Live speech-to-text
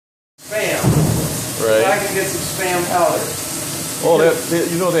Spam. Right. So I can get some spam powder. Oh,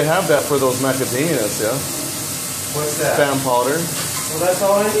 you know they have that for those macadamia nuts, yeah? What's that? Spam powder. Well, that's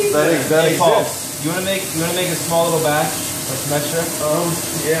all I need. That Hey, Paul, exists. you wanna make a small little batch of some extra?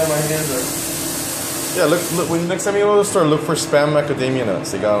 Yeah, my hands are. Yeah, look. When next time you go to the store, look for spam macadamia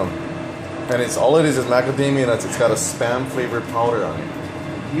nuts. They got them, and it's all it is macadamia nuts. It's got a spam flavored powder on it.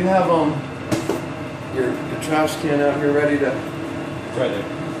 You have your trash can out here ready to. It's right there.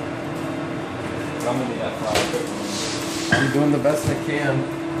 I'm gonna need that flour. I'm doing the best I can.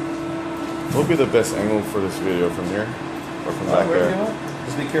 What would be the best angle for this video, from here or from back Where there? do you want?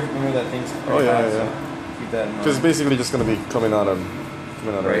 Just be careful. Remember that thing's Oh yeah, high, yeah. so keep that in mind. Because it's basically just gonna be coming out right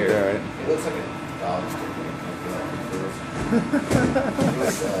there, right? It looks like a dog stick.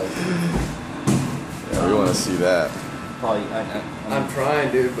 Yeah, we want to see that. Paul, I'm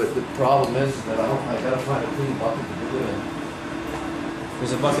trying, dude, but the problem is that I gotta find a clean bucket to do it in.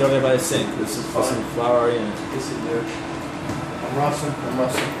 there's a bucket over there by the sink. There's some flour already in it. This is there. I'm rushing.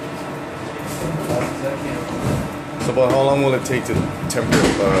 So, about how long will it take to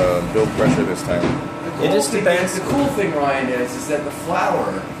build pressure this time? It just depends. The cool thing, Ryan, is that the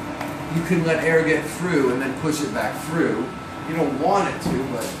flour, you can let air get through and then push it back through. You don't want it to,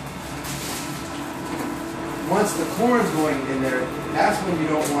 but once the corn's going in there, that's when you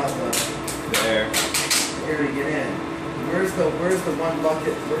don't want the air to get in. Where's the one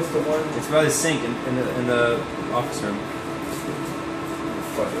bucket? Where's the one? It's by the sink in the office room.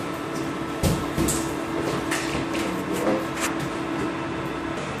 Fuck it.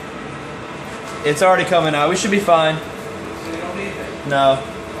 It's already coming out. We should be fine. So you don't need it? No.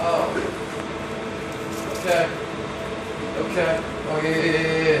 Oh. Okay. Oh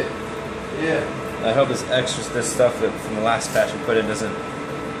yeah. I hope this stuff that from the last batch we put in doesn't.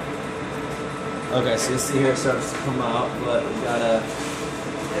 Okay, so you see here it starts to come out, but we gotta.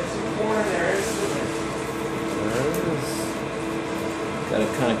 Get some corn there. Gotta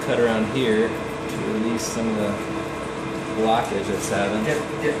kind of cut around here to release some of the blockage it's having.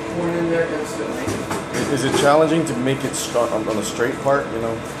 Get corn in there instantly. Is it challenging to make it strong on the straight part? You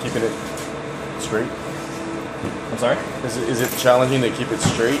know, keeping it straight. I'm sorry? Is it challenging to keep it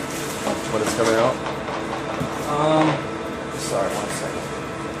straight when it's coming out? Sorry, 1 second.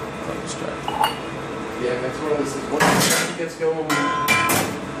 I'm distracted. Yeah, that's one of those things. Once it gets going,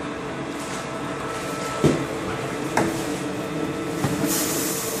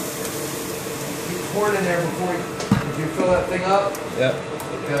 keep corn in there before you fill that thing up. Yep.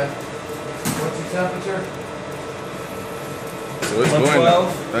 Okay. What's your temperature? So it's 112.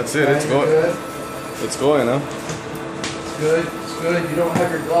 going. That's it. It's Okay, going. Good. It's going, huh? It's good. It's good. You don't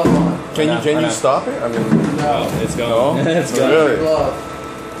have your glove on. Can you stop it? I mean, No. It's going. No? It's Your going. Really? glove.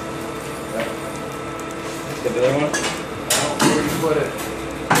 Get the other one? I don't know where you put it.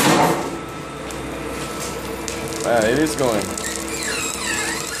 Man, it is going.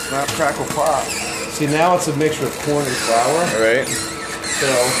 Snap, crackle, pop. See, now it's a mixture of corn and flour. All right. So,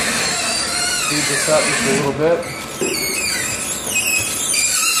 speed this up just a little bit.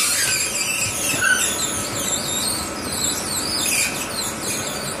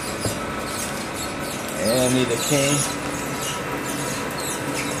 And need a cane.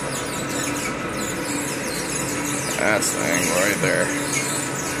 That's the angle right there.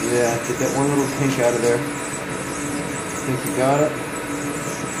 Yeah, get that one little kink out of there. Think you got it?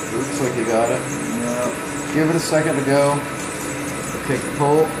 Looks like you got it. No. Give it a second to go. Okay,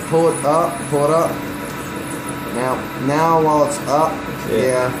 pull it up, pull it up. Now while it's up,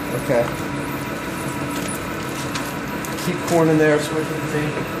 yeah, okay. Keep corn in there, switch with the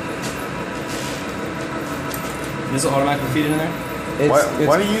thing. This will automatically feed it in there?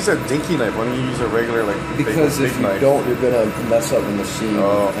 Why do you use a dinky knife? Why don't you use a regular Because big if you knife? don't, you're gonna mess up the machine.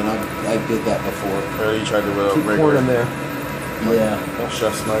 Oh. And I did that before. Or you tried to with a Keep regular corn in there. Yeah.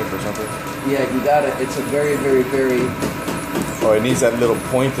 chef's knife or something? Yeah, you got it. It's a very, very, very. Oh, it needs that little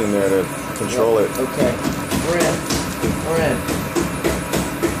point in there to control it. Okay, we're in. We're in.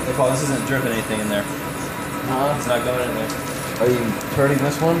 Hey Paul, this isn't dripping anything in there. Huh? It's not going in there. Are you turning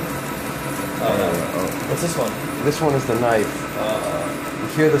this one? Oh no. What's this one? This one is the knife.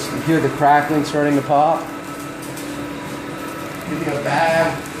 You hear the crackling starting to pop? Give me a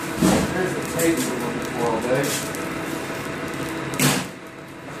bag. There's the tape we're looking for all day.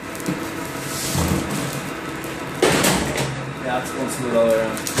 Yeah, it's going smooth all the way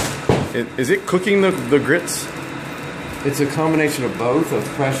around. Is it cooking the grits? It's a combination of both, of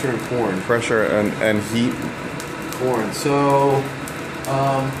pressure and corn. Pressure and heat. Corn. So,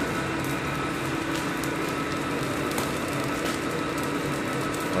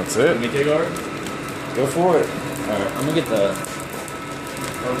 That's it. Let me take over. go for it. Alright, I'm gonna get the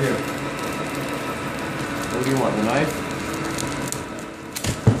Oh, here. What do you want, the knife?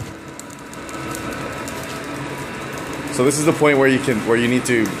 So this is the point where you need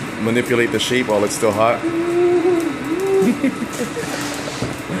to manipulate the shape while it's still hot.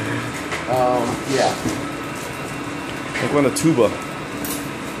 Yeah. Like on a tuba.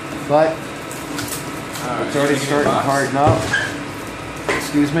 But it's already starting to harden up.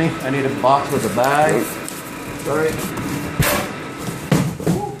 Excuse me, I need a box with a bag. Sorry.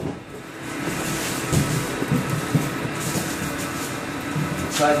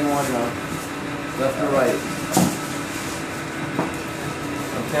 Which side you want now? Left or right?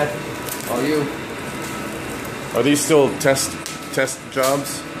 Okay. All you. Are these still test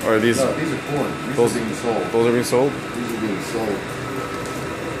jobs? Or are these? No, these are corn. These are being sold. Those are being sold? These are being sold.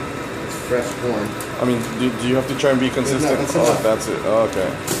 It's fresh corn. I mean, do you have to try and be consistent? That's enough. That's it. Oh, okay.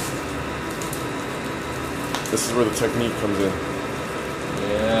 This is where the technique comes in.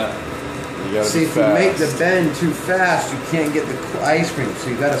 Yeah. You gotta See, be if fast. you make the bend too fast, you can't get the ice cream. So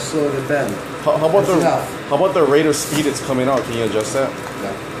you got to slow the bend. How about That's how about the rate of speed it's coming out? Can you adjust that?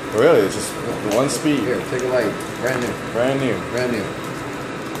 No. Really? It's just the one speed. Here, take a light. Brand new. Brand new. Brand new.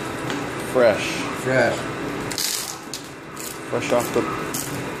 Fresh. Fresh. Fresh off the.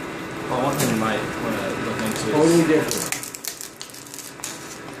 Well, one thing you might want to look into Totally is different.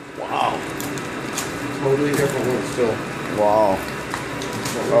 Wow. Totally different one still. Wow.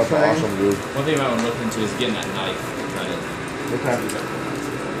 What we're That's trying. awesome, dude. one thing you might want to look into is getting that knife. Kind of. Okay.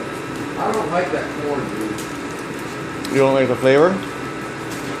 I don't like that corn, dude. You don't like the flavor? I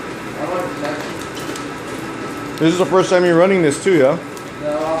like the texture. This is the first time you're running this too, yeah?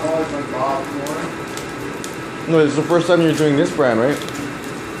 No, I've always liked Bob corn. No, this is the first time you're doing this brand, right?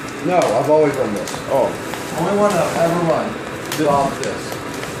 No, I've always done this. Oh. Only one I've ever run Bob's this.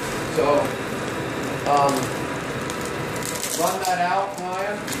 So, run that out,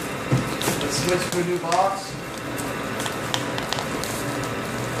 Ryan. Let's switch to a new box.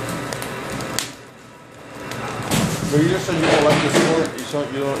 So you just said you don't like this corn?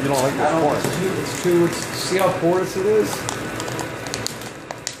 You don't like this corn? See how porous it is?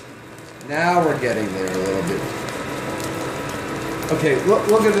 Now we're getting there a little bit. Okay,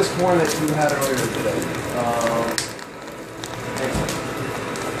 look at this corn that you had earlier today.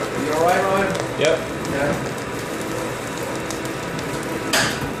 You alright, Ryan? Yep. Yeah.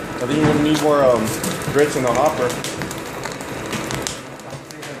 I think you're gonna need more grits in the hopper. I'm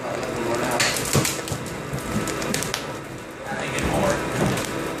thinking about letting it run out. I get more.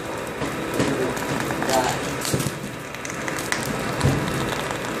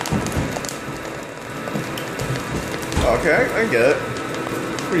 Okay, I get it.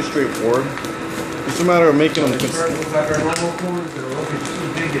 Pretty straightforward. It's a matter of making them. Looks like our normal corns that are looking too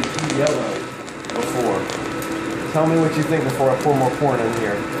big and too yellow before. Tell me what you think before I pour more corn in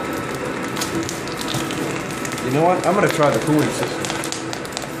here. You know what? I'm going to try the cooling system.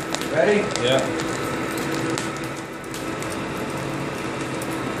 Ready? Yeah.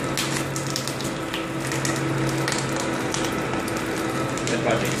 It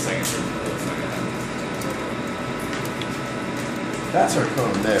might take a second. That's our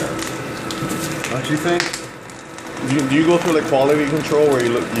cone there. Don't you think? Do you go through like quality control where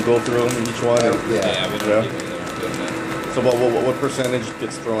you go through them each one? Yeah. Yeah, we don't Yeah. keep it there. Doing that. So what percentage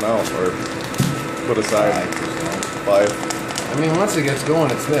gets thrown out or put aside? 5%. 5 I mean, once it gets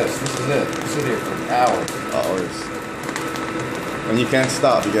going, it's this. This is it. You sit here for hours. hours. And you can't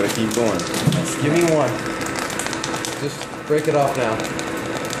stop. You gotta keep going. Give me one. Just break it off now.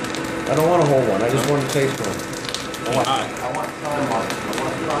 I don't want a whole one. I just want to taste one. I want time on it. I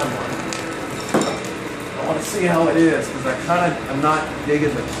want time on it. I want to see how it is because I'm not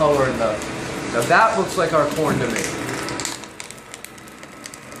digging the color and the. Now that looks like our corn to me.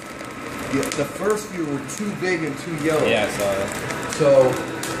 The first few were too big and too yellow. Yeah, I saw that. So,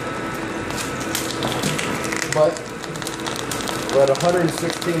 but we're at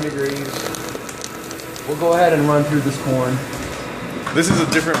 116 degrees. We'll go ahead and run through this corn. This is a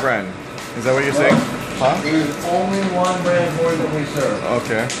different brand. Is that what you're saying? Huh? There's only one brand corn that we serve.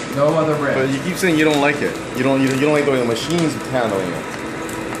 Okay. No other brand. But you keep saying you don't like it. You don't like the way the machine's handling it.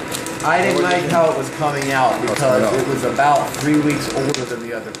 I didn't like how it was coming out because no. it was about 3 weeks older than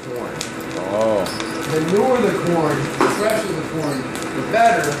the other corn. Oh. The newer the corn, the fresher the corn, the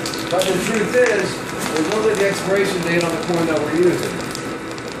better. But the truth is, we'll look at the expiration date on the corn that we're using.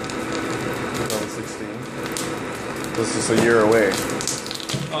 2016. This is a year away.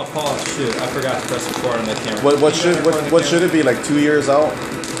 Oh, Paul, shoot! I forgot to press record on the camera. What should it be, like 2 years out?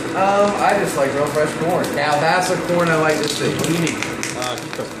 I just like real fresh corn. Now that's a corn I like to see. What do you need?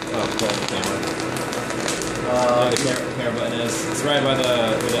 Pull on the camera. the camera button is. It's right by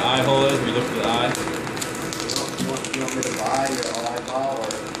where the eye hole is, where you look for the eye. You want me to buy your eyeball or?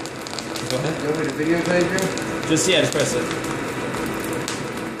 Go ahead. You want me to videotape you? Just press it.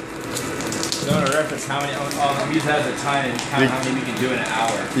 So I want to reference how many. I'm using that as a time and count how many we can do in an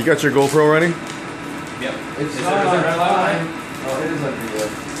hour. You got your GoPro running? Yep. It's is not it on red light? time. Oh, it is on video.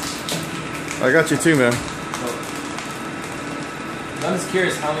 I got you too, man. I'm just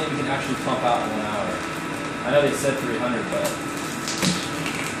curious how many we can actually pump out in 1 hour. I know they said 300, but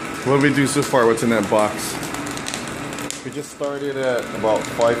What did we do so far? What's in that box? We just started at about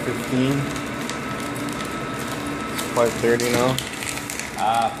 5:15. 5:30 now.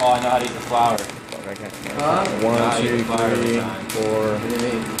 Paul, I know how to eat the flour. I can't. Huh? 1, 2, 3, 4. What do you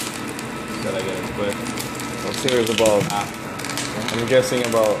mean? Said I get it quick. I'll say there's about. I'm guessing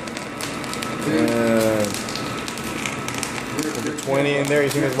about. 20 in there. You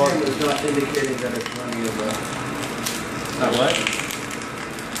think there's about? It's not indicating that it's running of Not what?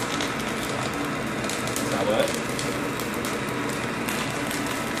 Not what?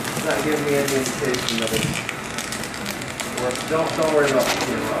 It's not giving me any indication that it's working. Don't worry about the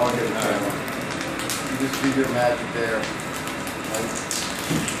camera. I'll get the camera. You just do your magic there.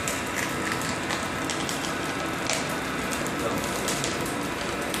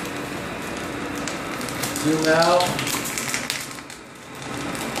 Zoom out.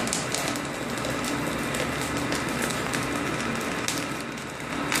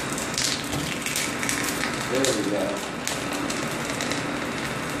 There we go.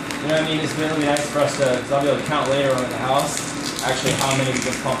 You know what I mean? It's been really nice for us to, because I'll be able to count later on in the house, actually how many we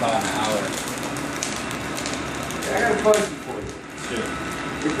can pump out in an hour. I got a question for you. Sure.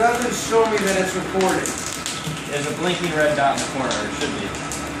 It doesn't show me that it's recording. There's a blinking red dot in the corner, or it should be.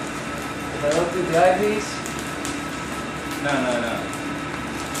 If I look at the eyepiece, No.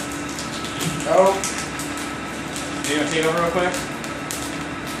 oh, Do you want to take over real quick?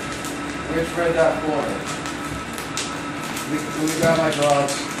 which red dot corner? Let me grab my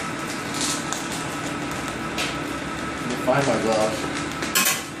gloves. Let me find my gloves.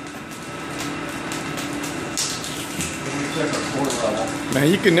 Let me check our corner level. Man,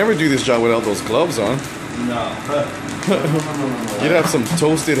 you could never do this job without those gloves on. No. You'd have some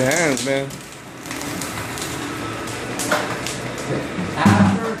toasted hands, man.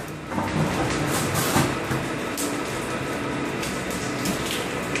 After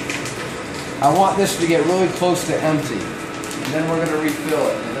I want this to get really close to empty, and then we're going to refill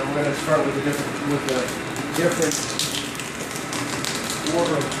it, and then we're going to start with the different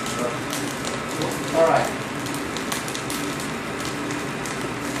order. All right.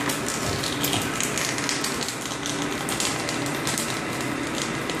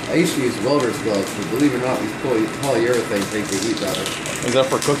 I used to use welder's gloves, but believe it or not, these polyurethane make the heat better. Is that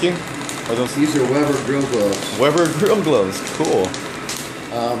for cooking? Are those These are Weber grill gloves. Weber grill gloves? Cool.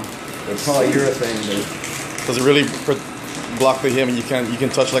 They're polyurethane. Does it really block the heat? I mean, you can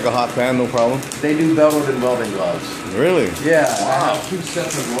touch like a hot pan, no problem. They do beveled and welding gloves. Really? Yeah, I have 2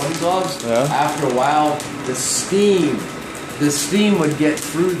 sets of welding gloves. Yeah. After a while, the steam would get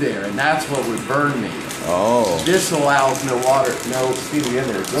through there, and that's what would burn me. Oh. This allows no water, no steam to get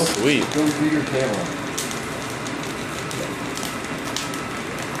in there. Go, Sweet. Go through your camera.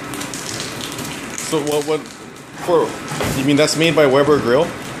 So what for? You mean that's made by Weber Grill?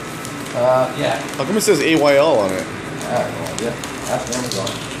 Yeah. How come it says AYL on it? I have no idea. That's Amazon.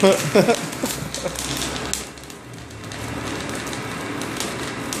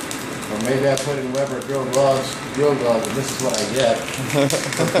 Or maybe I put in Weber grill gloves, and this is what I get.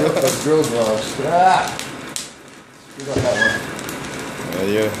 grill gloves. Ah! You got that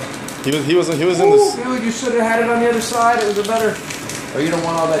one. Yeah. He was in this. Dude, you should have had it on the other side. It was a better. Or you don't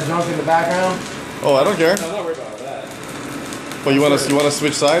want all that junk in the background? Oh, I don't care. No, I'm not worried about that. But you want to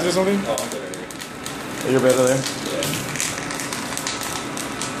switch sides or something? Oh, I'm good right here. You're better there. Yeah.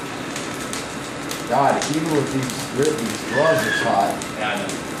 God, even with these gloves, it's hot. Yeah, I know.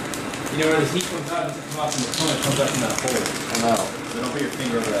 You know where the heat comes out, it doesn't come out from the cone, it comes out from that hole. I know. So don't put your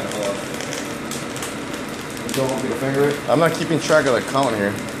finger over that hole. You don't want me to finger it? I'm not keeping track of the count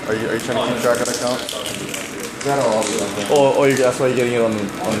here. Are you trying to keep track of the count? That'll all be okay. That's why you're getting it on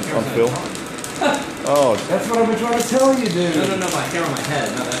film. Oh, That's what I've been trying to tell you, dude. No, my camera on my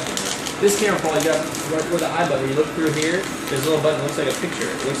head, not that camera. This camera, Paul, you got right where the eye button, when you look through here, there's a little button that looks like a picture.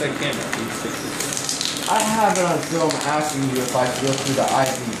 It looks like a camera. You can stick it. I have it on film asking you if I should go through the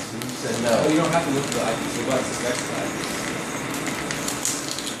eyepiece, and you said no. Oh, you don't have to look through the eyepiece. You got this next side.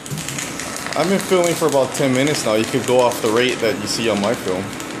 I've been filming for about 10 minutes now. You could go off the rate that you see on my film.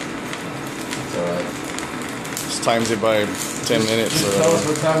 It's alright. Just just times it by 10 minutes. Just or tell us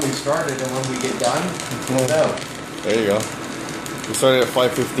whatever. what time we started, and when we get done, we'll know. There you go. We started at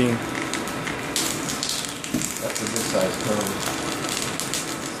 5:15. That's a good size cone.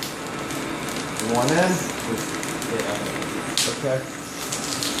 You want in? Yeah. Okay.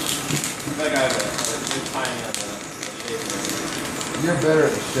 I think I have a good timing on the shape. You're better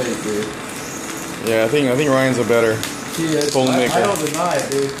at the shape, dude. Yeah, I think Ryan's a better. He is. Cone I maker. don't deny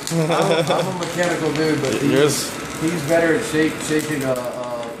it, dude. I'm a mechanical dude, but he's better at shaping a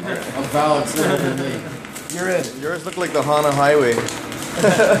valid cylinder than me. You're in. Yours look like the Honolulu Highway.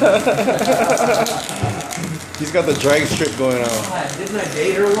 He's got the drag strip going on. God, didn't I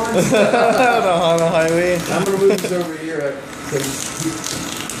date her once? The Honolulu Highway. I'm gonna move this over here because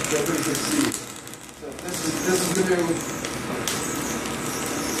nobody can see. So this is the new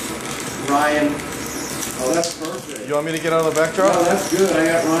Ryan. Oh, that's perfect. You want me to get out of the backdrop? No, that's good. I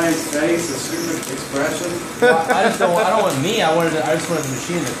got Ryan's face, a stupid expression. Well, I don't want me. I just wanted to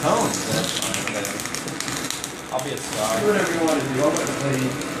machine the cones. That's fine. I'll be a star. Do whatever you want to do. I'm going to clean.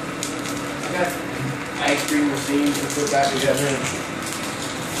 I got ice cream machines to put back together. And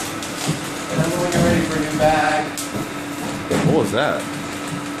then when you're ready for a new bag. What was that?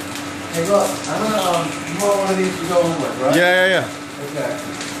 Hey, look. I'm gonna. You want one of these to go home with, right? Yeah. Okay.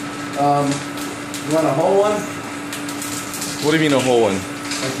 You want a whole one? What do you mean a whole one?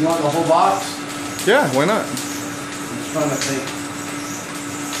 Like you want the whole box? Yeah, why not? I'm just trying to think.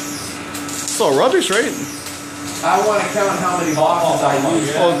 It's all rubbish, right? I want to count how many boxes I use.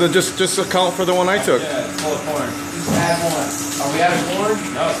 Oh, just account for the one I took. Yeah, it's full of corn. Just add one. Are we adding corn?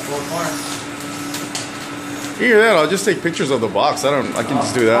 No, it's full of corn. Either that, I'll just take pictures of the box. I can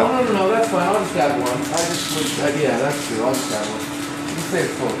just do that. Oh, no, that's fine. I'll just add one. Yeah, that's true. I'll just add one. You say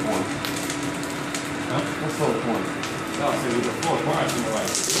it's full of corn. Huh? What's full of corn? No, so we were full of corn. I think we're right.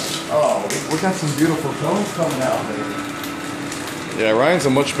 Oh, we got some beautiful cones coming out, baby. Yeah, Ryan's a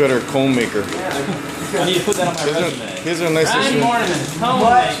much better cone maker. I need to put that on my resume. Here's a nice Ryan issue. Morneman, cone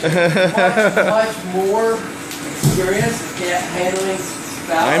maker. much more experience at handling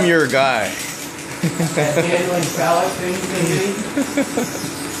phallic. I'm your guy. At handling phallic things than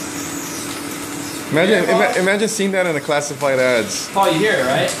me. Imagine seeing that in the classified ads. Paul, you hear it,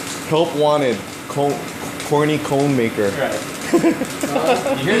 right? Help wanted. Corny Cone Maker. Right. You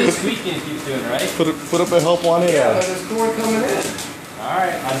hear the squeaking it keeps doing, right? Put up a help wanted Yeah, ad. there's corn coming in.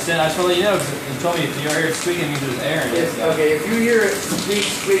 Alright, I just want to let you know, because you told me if you hear it squeaking, it means there's air in it. So. Okay, if you hear it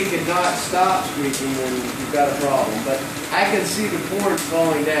squeak and not stop squeaking, then you've got a problem. But I can see the corn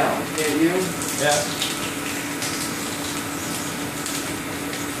falling down, can't you? Yeah.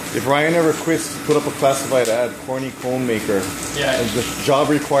 If Ryan ever quits, put up a classified ad, Corny Cone Maker. Yeah. And the job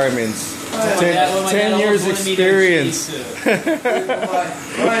requirements. My 10 dad years almost wanted me to experience.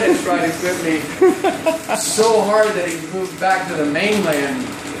 Ryan has tried to quit me so hard that he moved back to the mainland.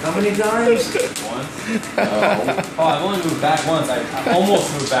 How many times? Once. No. Oh, I've only moved back once. I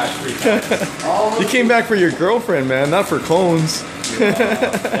almost moved back 3 times. Almost. You came back for your girlfriend, man, not for cones.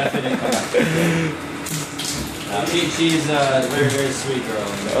 Definitely didn't come back. She's a very, very sweet girl.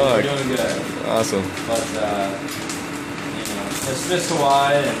 Oh, We're doing good. Awesome. But, it's just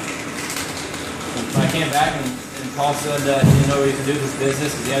Hawaii. And when I came back and Paul said that he didn't know what he could do with his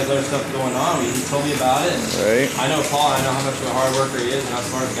business because he has other stuff going on, he told me about it. And Right. I know Paul, I know how much of a hard worker he is and how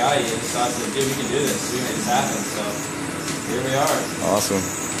smart a guy he is. So I said, dude, we can do this. We can make this happen. So here we are. Awesome.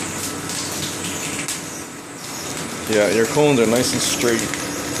 Yeah, your cones are nice and straight.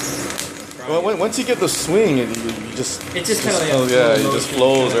 Well, once you get the swing, you just... It's just kind of like yeah, it just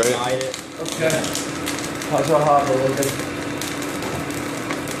flows, right? Okay. How's our hot a little bit?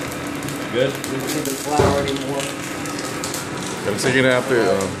 Good. We don't need the flour anymore. So you're gonna have to...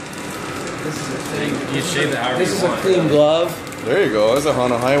 This is a thing. You shave it however This you is a want. clean glove. there you go. That's a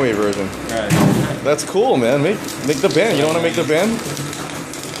Honolulu Highway version. Right. That's cool, man. Make the bend. You don't want to make the bend?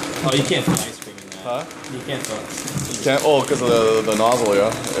 Oh, you can't put ice cream in that. Huh? You can't put. You can't. Oh, because of the nozzle, yeah.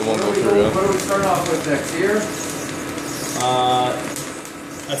 It won't go through, yeah. What do we start off with next here?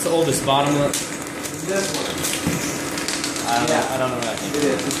 That's the oldest bottom one. This one. I don't know what I think. It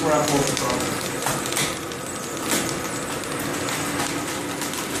is. It's where I pulled it from.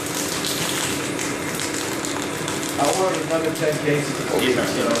 I ordered another 10 cases of Keep beef, it.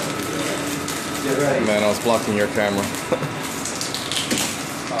 so get ready. Man, I was blocking your camera.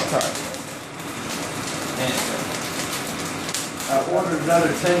 Oh, it's alright. I ordered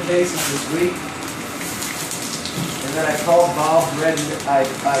another 10 cases this week. And then I called Bob's Red, I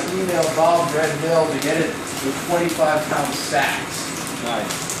emailed Bob's Red Mill to get it with 25-pound sacks.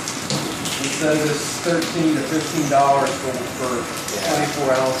 Nice. Instead of this $13 to $15 for 24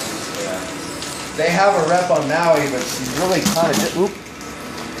 ounces. Yeah. They have a rep on Maui, but she's really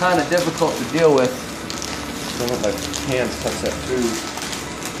kind of difficult to deal with. Don't let my hands touch that food.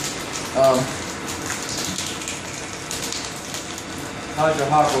 How's your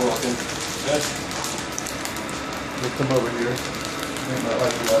hopper looking? Good. Let's come over here.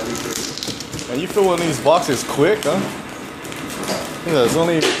 And you fill in these boxes quick, huh? Yeah, there's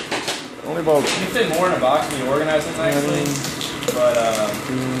only about. You fit more in a box when you organize it nicely, but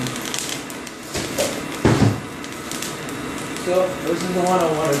So this is the one I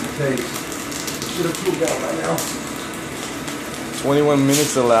wanted to taste. Should have cooled down by now. 21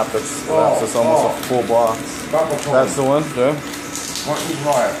 minutes elapsed. That's almost a full box. That's the one, yeah. Why don't you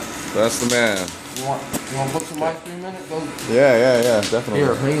try it? That's the man. You want to put some ice cream in it? Go. Yeah, definitely.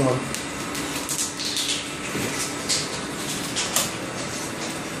 Here, hang on.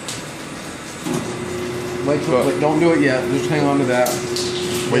 Wait, don't do it yet. Just hang on to that.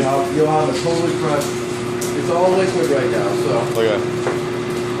 Wait. You'll have a totally fresh. It's all liquid right now, so. Okay.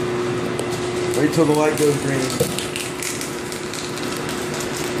 Wait till the light goes green.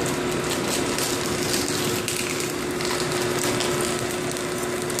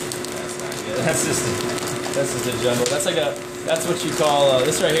 that's just a jumbo. That's like that's what you call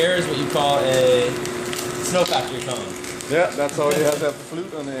this right here is what you call a snow factory cone. Yeah, that's all you have that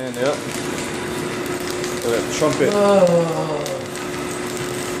flute on the end. Yep. Or that trumpet. Oh.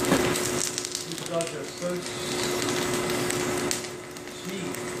 These guys are so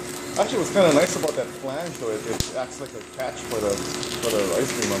cheap. Actually, what's kind of nice about that flange though, it acts like a catch for the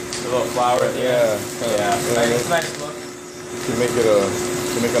ice cream. The little flower at the end. Yeah. It's nice look. To make it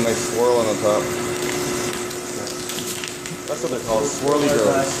to make a nice swirl on the top. That's what they're called, swirly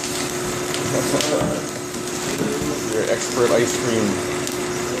girls. Your expert ice cream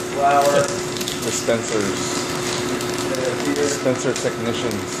Flour. dispensers, dispenser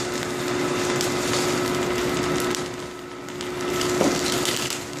technicians.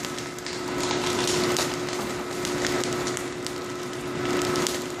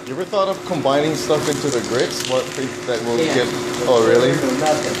 You ever thought of combining stuff into the grits? What that will get? Oh, really?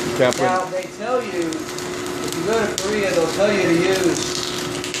 Nothing. You can't put. Now they tell you if you go to Korea, they'll tell you to use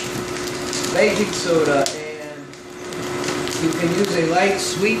baking soda, and you can use a light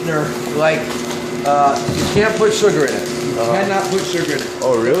sweetener. Like you can't put sugar in it. You cannot put sugar in it.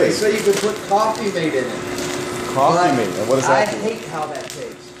 Oh, really? They say you can put coffee mate in it. Coffee mate. And what does that I do? hate how that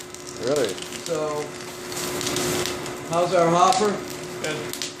tastes. Really? So, how's our hopper? Good.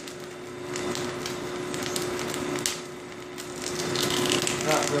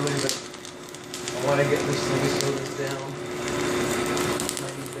 Not really, but I want to get this thing so down.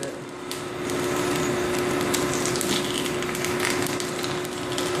 Tiny bit.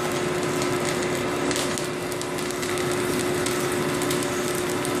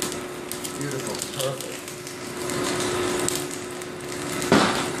 Beautiful, perfect.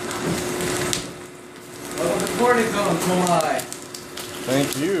 Well, the Corny Cone Maker. Thank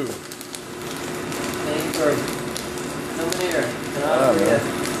you. Thank you for coming here. man.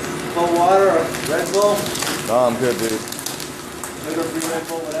 Cold water or Red Bull? No, I'm good, dude. Sugar-free Red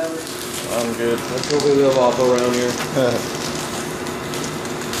Bull, whatever. I'm good. That's what we live off around here.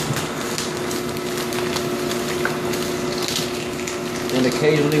 And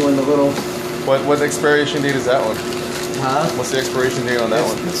occasionally when the little... What expiration date is that one? Huh? What's the expiration date on that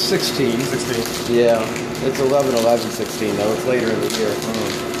one? It's 16. 16. Yeah. It's 11/11/16 though. It's later in the year.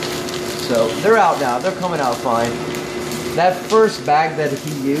 So they're out now. They're coming out fine. That first bag that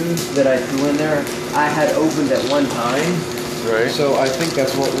he used that I threw in there, I had opened at one time. Right. So I think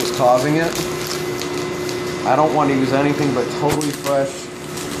that's what was causing it. I don't want to use anything but totally fresh